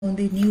on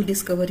the new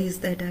discoveries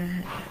that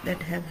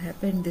have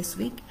happened this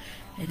week,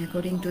 and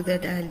according to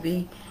that I'll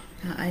be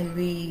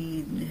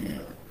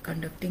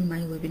conducting my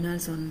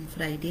webinars on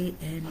Friday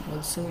and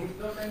also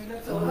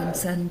on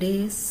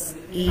Sundays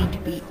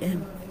 8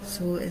 p.m.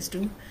 so as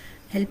to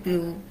help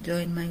you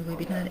join my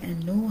webinar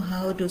and know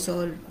how to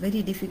solve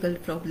very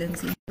difficult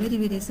problems in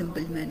very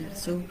simple manner.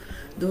 So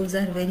those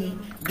are very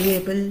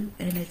doable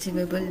and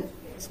achievable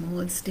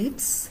small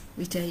steps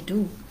which I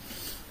do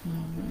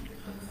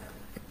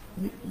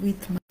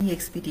with my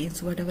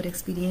experience, whatever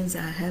experience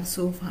I have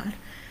so far.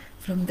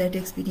 From that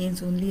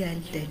experience only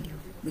I'll tell you,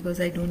 because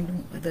I don't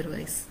know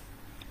otherwise,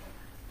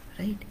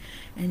 right?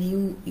 And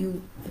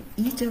you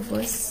each of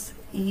us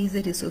is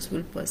a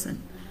resourceful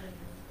person,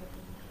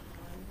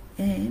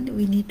 and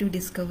we need to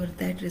discover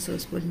that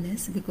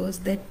resourcefulness, because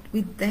that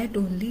with that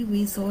only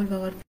we solve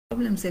our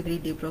problems,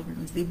 everyday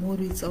problems. The more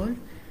we solve,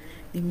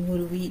 the more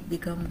we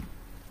become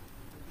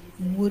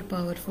more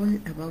powerful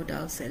about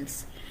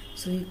ourselves.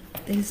 So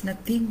there is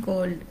nothing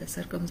called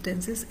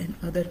circumstances and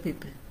other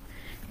people.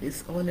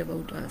 It's all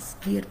about us.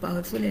 We are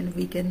powerful and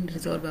we can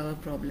resolve our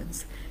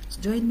problems. So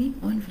join me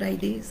on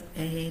Fridays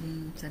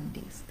and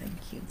Sundays.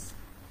 Thank you.